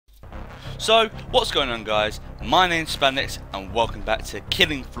So, what's going on, guys? My name's Spandex and welcome back to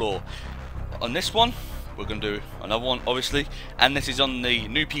Killing Floor. On this one, we're going to do another one, obviously, and this is on the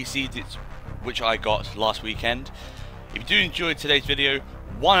new PC which I got last weekend. If you do enjoy today's video,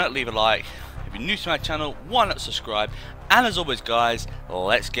 why not leave a like? If you're new to my channel, why not subscribe? And as always, guys,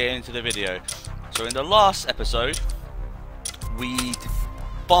 let's get into the video. So in the last episode, we did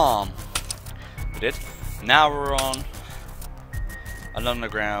farm. We did. Now we're on an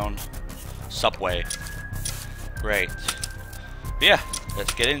underground subway. Great. But yeah,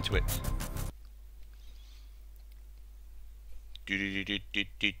 let's get into it.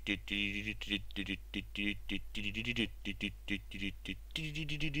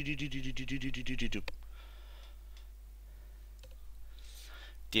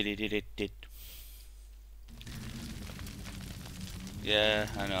 Yeah,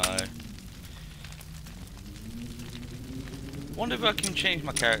 I know. Wonder if I can change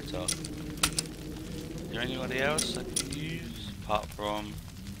my character. Is there anybody else I can use apart from?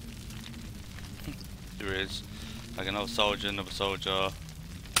 There is. Like another soldier.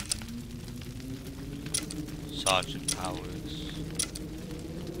 Sergeant Powers.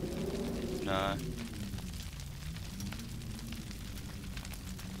 No.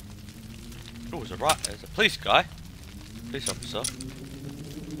 Oh, there's a police guy. Police officer.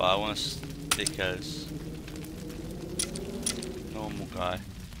 But I want to stick as normal guy.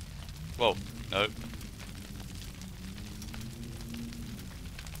 Whoa, nope.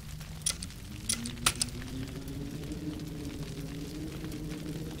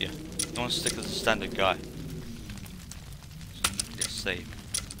 Yeah, I want to stick as a standard guy. Yes, save.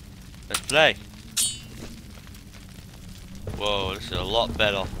 Let's play. Whoa, this is a lot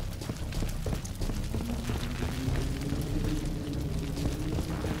better.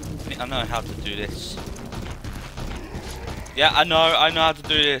 I know how to do this. Yeah, I know how to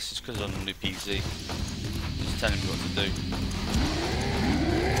do this. It's because I'm on a new PC. Just telling me what to do.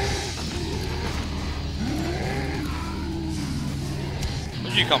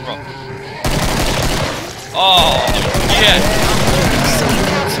 Where'd you come from? Oh, yes!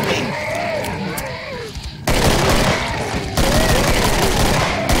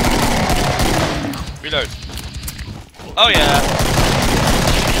 Reload. Oh yeah.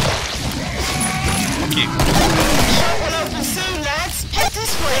 Shop will open soon, lads. Head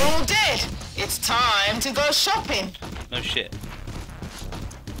this way. We're all dead. It's time to go shopping. No shit.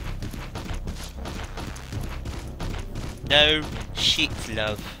 No shit,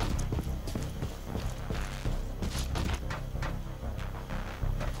 love.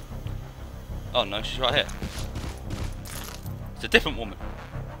 Oh no, she's right here. It's a different woman.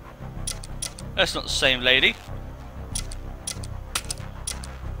 That's not the same lady.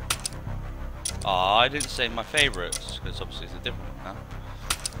 Oh, I didn't say my favourites, because obviously it's a different one now.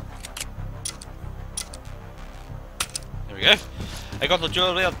 There we go. I got the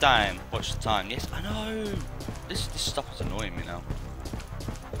jewelry of dime. Watch the time. Yes, I know. This stuff is annoying me now.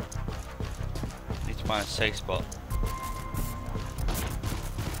 Need to find a safe spot.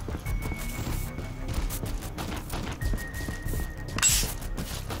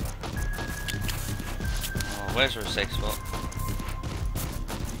 Oh, where's our safe spot?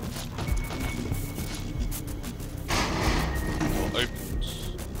 Opens.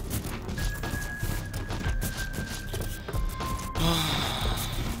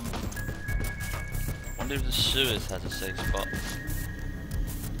 Wonder if the sewers has a safe spot.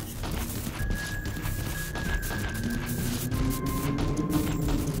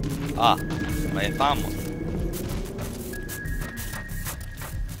 Ah, may have found one.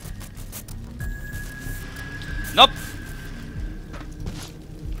 Nope.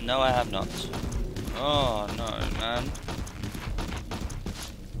 No, I have not. Oh no, man.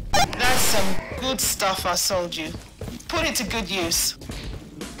 That's some good stuff I sold you. Put it to good use.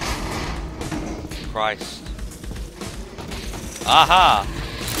 Christ. Aha!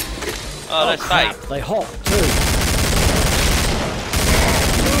 Oh, that's crap, fake. they hop too.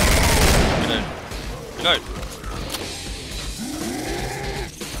 Go.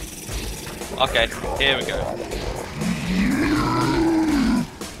 Okay, here we go.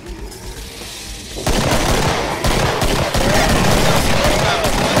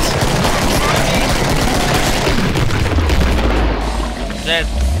 Dead.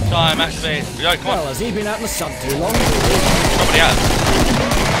 Time activated. Reload, come on. Well, has he been out in the sun too long? Somebody out.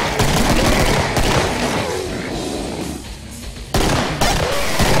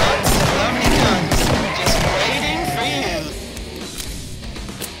 Lots of lovely guns. Just waiting for you.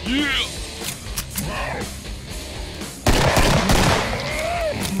 Yeah.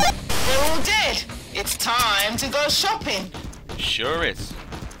 They're all dead. It's time to go shopping. Sure is.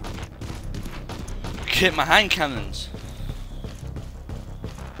 Hit my hand cannons.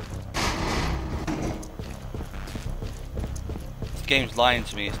 This game's lying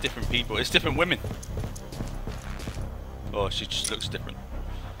to me. It's different people. It's different women. Oh, she just looks different.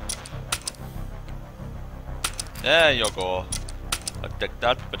 There you go. I dig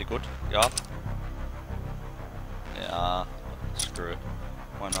that. Very good. Yeah. Yeah. Screw it.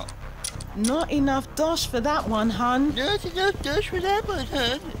 Why not? Not enough dosh for that one, hun. Not enough dosh for that one,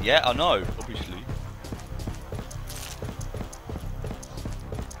 hun. Yeah, I know. Obviously.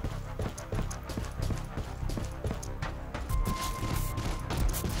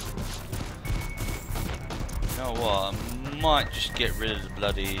 You know what? I might just get rid of the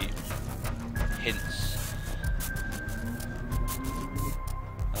bloody hints.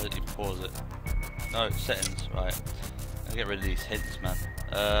 How did you pause it? No, settings, right. I'll get rid of these hints, man.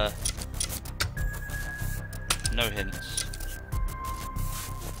 No hints.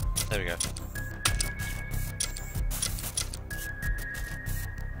 There we go.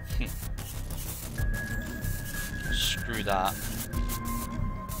 Screw that.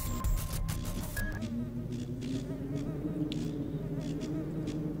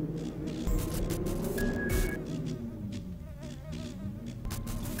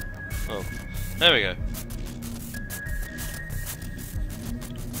 Oh, there we go.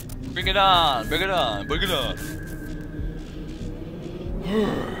 Bring it on, bring it on, bring it on.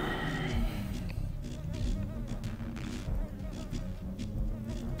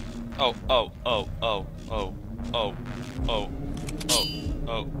 Oh, oh, oh, oh, oh, oh, oh, oh,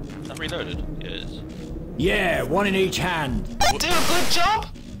 oh. Is that reloaded? Yeah, it is. Yeah, one in each hand. Do a good job,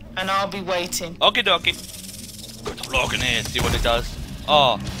 and I'll be waiting. Okie dokie. Got the vlog in here, see what it does.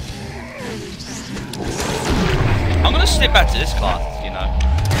 Oh. I'm gonna slip back to this class, you know.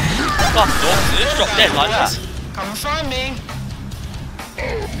 Fuck off, just drop dead like that. Come and find me.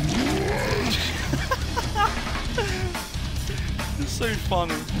 It's so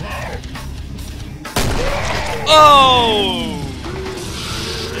funny. Oh!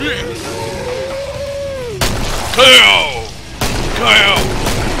 KO! KO!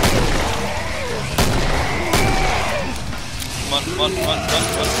 Come on.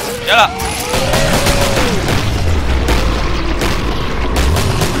 Get up!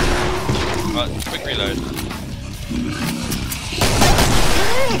 Right, quick reload.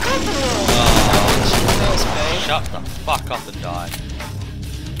 Oh, shut the fuck up and die.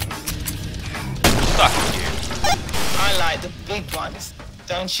 Fuck you. I like the big ones,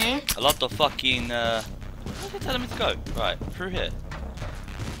 don't you? I love the fucking, where's it telling me to go? Right, through here.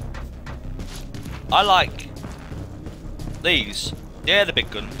 I like these. Yeah, the big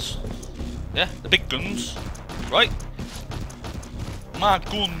guns. Yeah, the big guns. Right? My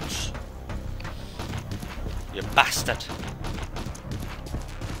guns. You bastard.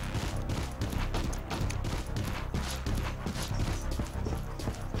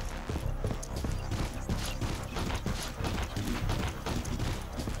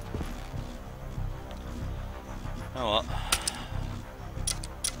 You know what?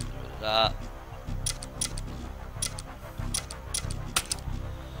 That.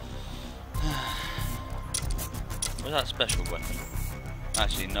 Where's that special weapon?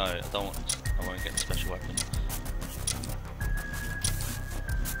 Actually, no, I won't get the special weapon.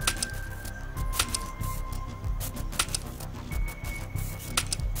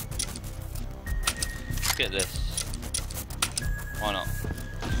 Let's get this. Why not?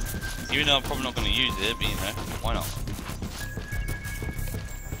 Even though I'm probably not going to use it, but you know, why not?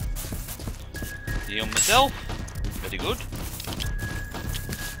 Heal myself. Very good.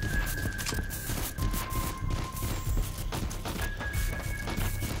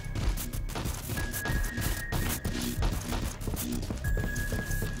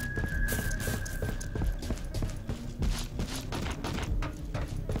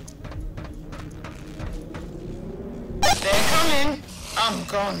 They're coming. I'm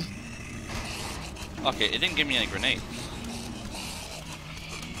gone. Okay, it didn't give me any grenades.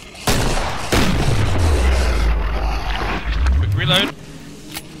 Quick reload.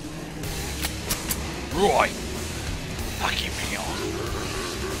 Right. Fucking me on.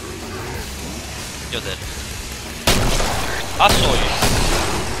 You're dead. I saw you.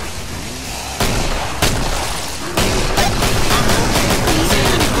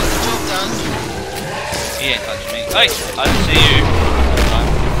 Job done. He ain't touching me. Hey, I didn't see you.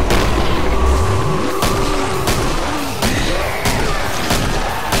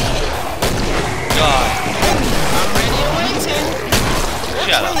 God. I'm ready and waiting.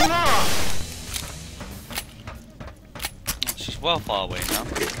 Shut Where up. you are? She's well far away now.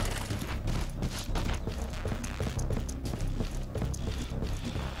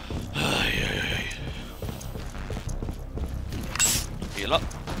 heal up.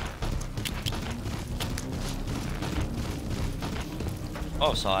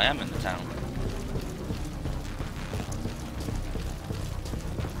 Oh, so I am in the town.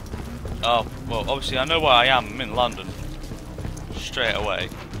 Oh, well, obviously I know where I am. I'm in London. Straight away.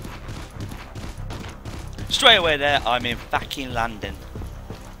 Straight away there, I'm in fucking London.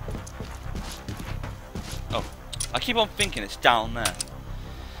 Oh, I keep on thinking it's down there.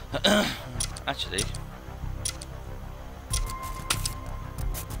 Actually.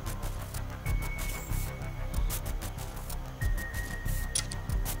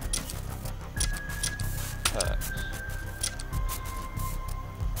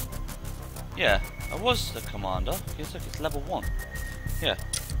 Yeah, I was the commander. Guess look, it's level 1. Yeah.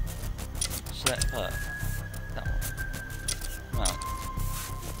 Select perk. That one. Wow.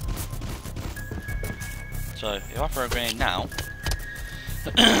 So, if I throw a grenade now...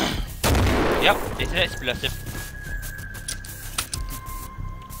 Yep, it's an explosive.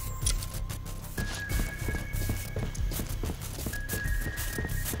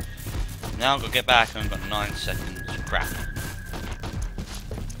 Now I've got to get back and I've got 9 seconds. Crap.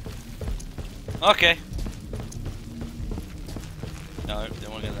 Okay. No,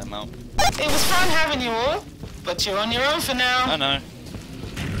 don't want to get them out. It was fun having you all, but you're on your own for now. I know.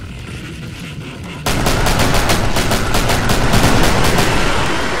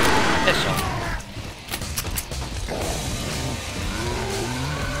 Piss off.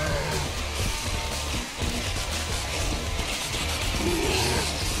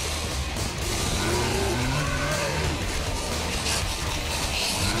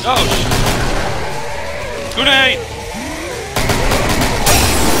 Oh! Grenade!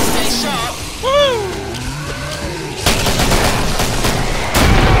 Stay sharp. Woo!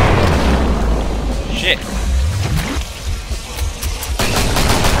 Shit.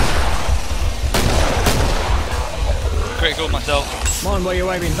 Critical myself. Mind where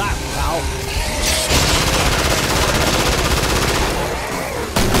you're aiming that, pal.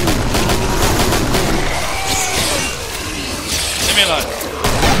 Leave me alone.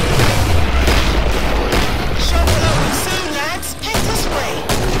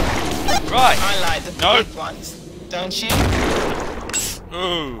 Right. I like the big ones, don't you?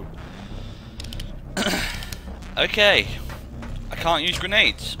 Ooh. Okay. I can't use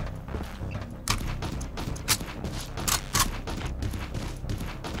grenades.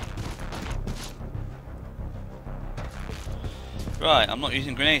 Right, I'm not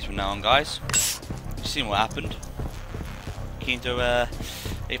using grenades from now on, guys. You've seen what happened. Keen to,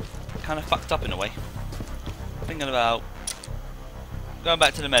 it kind of fucked up in a way. Thinking about going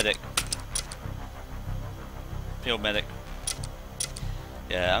back to the medic. Field medic.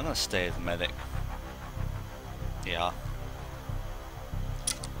 Yeah, I'm gonna stay as a medic. Yeah.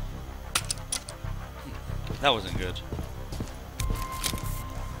 That wasn't good.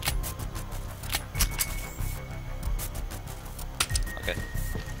 Okay.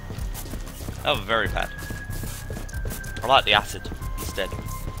 That was very bad. I like the acid instead.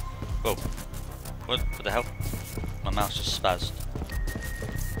 Whoa. What the hell? My mouse just spazzed.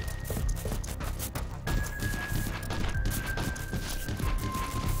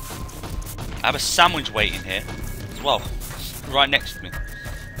 I have a sandwich waiting here as well, right next to me.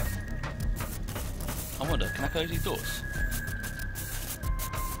 I wonder, can I close these doors?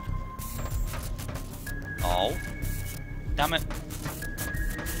 Oh, damn it.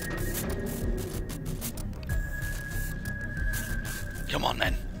 Come on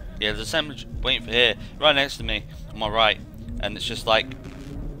then. Yeah, there's a sandwich waiting for here, right next to me, on my right, and it's just like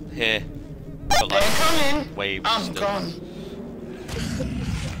here. But like, they're coming. Waves I'm still. gone.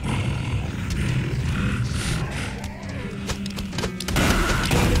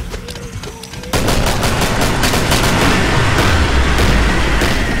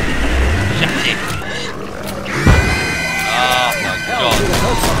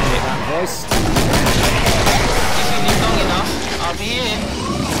 Voice. If you live long enough, I'll be in.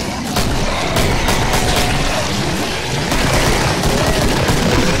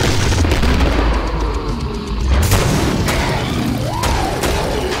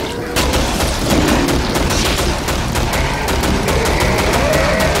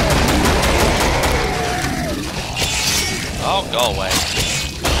 Oh, go away.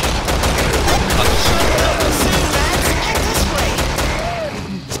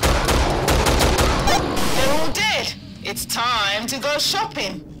 It's time to go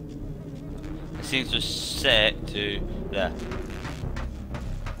shopping. It seems to set to there.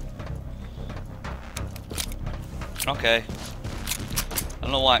 Okay. I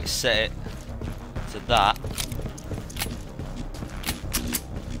don't know why it set it to that.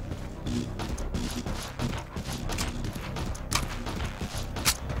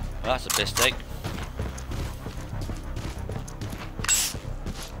 Well, that's a mistake.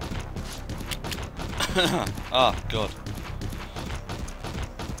 Oh god.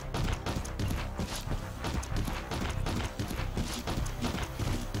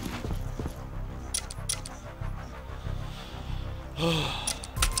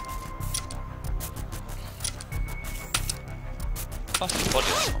 Fucking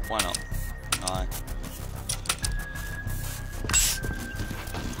body armor, why not? Aye.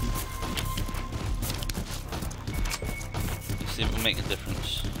 Let's see if it will make a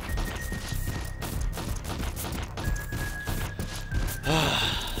difference.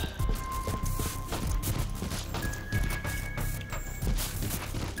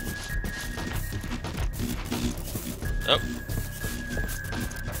 Oh.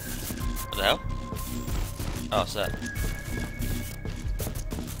 What the hell? Oh, it's that.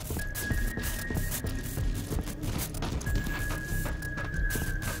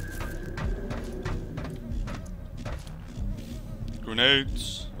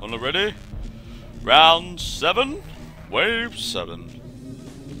 Grenades on the ready. Round 7, wave 7.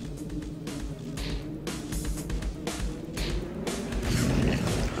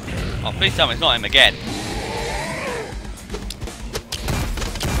 Oh, please tell me it's not him again.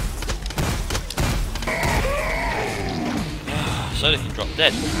 So they can drop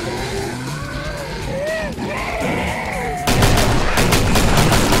dead.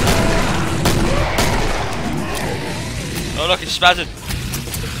 Oh look, it's spazzing.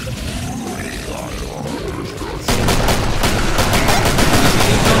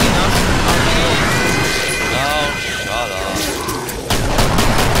 Oh, shut up.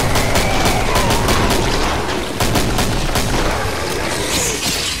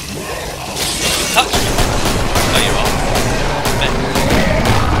 Touch me. There you are.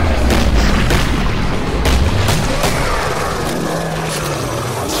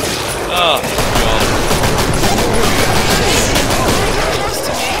 Oh god.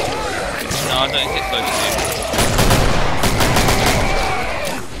 No, I don't get close to you.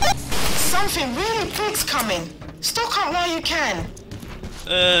 Something really big's coming. Stock up while you can.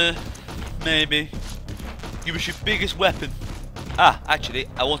 Maybe. Give us your biggest weapon. Ah, actually,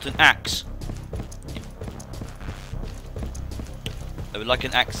 I want an axe. I would like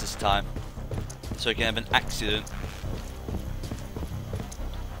an axe this time, so I can have an accident.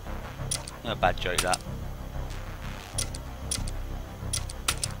 Not a bad joke, that.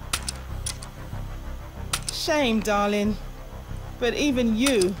 Shame, darling. But even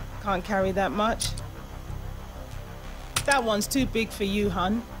you can't carry that much. That one's too big for you,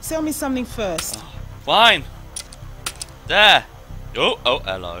 hun. Sell me something first. Oh, fine. There. Oh, oh,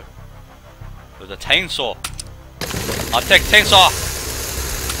 hello. There's a chainsaw. I'll take chainsaw.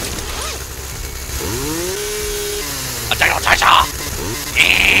 I'll take a chainsaw.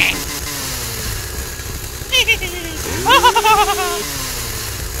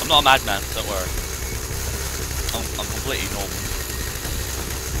 I'm not a madman, don't worry. I'm completely normal.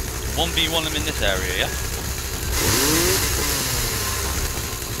 1v1 them in this area, yeah?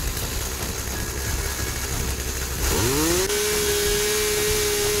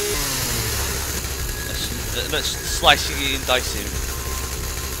 Let's slice it and dice him.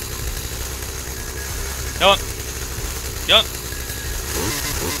 Come on. Come on.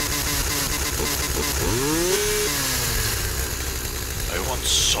 I want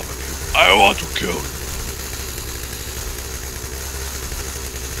some of you. I want to kill you.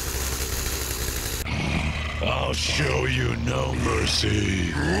 I'll show you no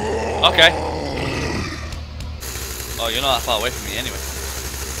mercy. Okay. Oh, you're not that far away from me anyway.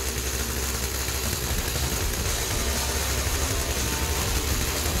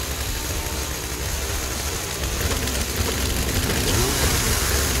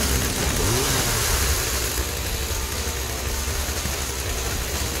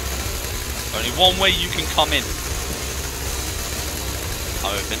 Only one way you can come in.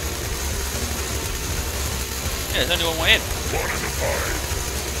 I'm open. Yeah, there's only one way in.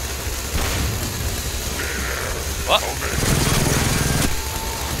 What?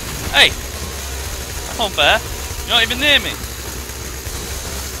 Hey! That's unfair. You're not even near me.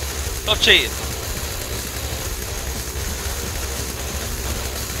 Stop cheating.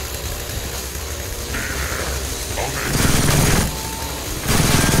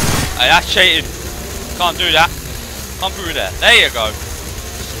 Hey, that's cheating. Can't do that. Come through there. There you go.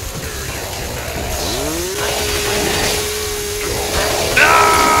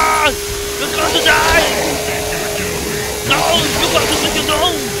 Ah! You're going to die! No! You're going to take your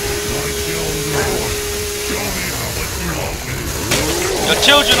own! Your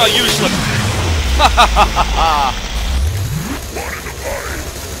children are useless!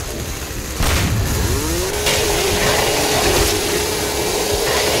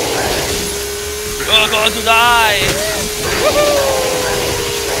 You're going to die!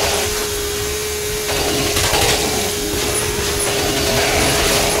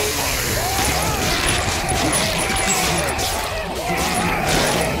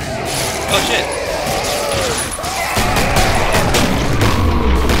 Oh shit!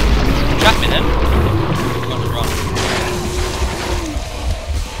 Trap me then. What's wrong?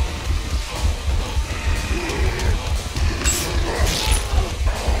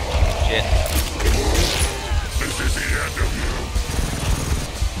 Shit. This is the end of you.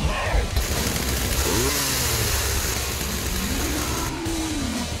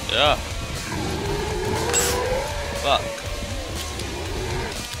 Yeah. Fuck.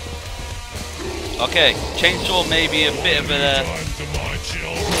 Okay, chainsaw may be a bit of a... Time to my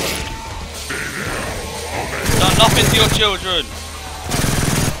children. Done nothing to your children!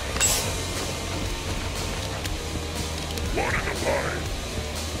 One in the pie.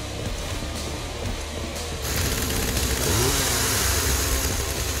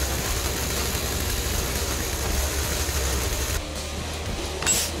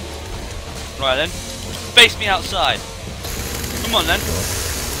 Right then, face me outside. Come on then.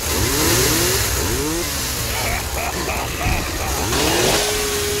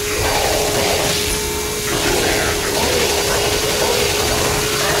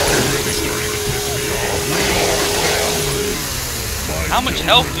 How much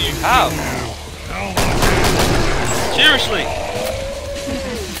health do you have? Seriously?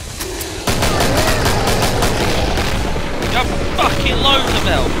 You have fucking loads of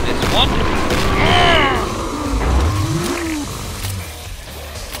health, this one.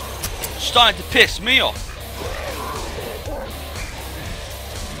 Starting to piss me off.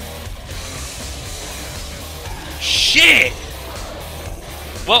 Shit!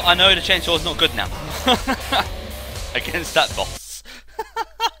 Well, I know the chainsaw's not good now. Against that boss.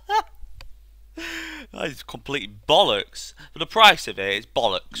 That is complete bollocks. For the price of it, it's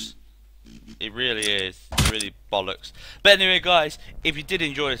bollocks. It really is. Really bollocks. But anyway guys, if you did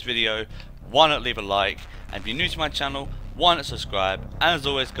enjoy this video, why not leave a like? And if you're new to my channel, why not subscribe? And as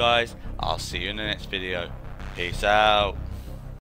always guys, I'll see you in the next video. Peace out.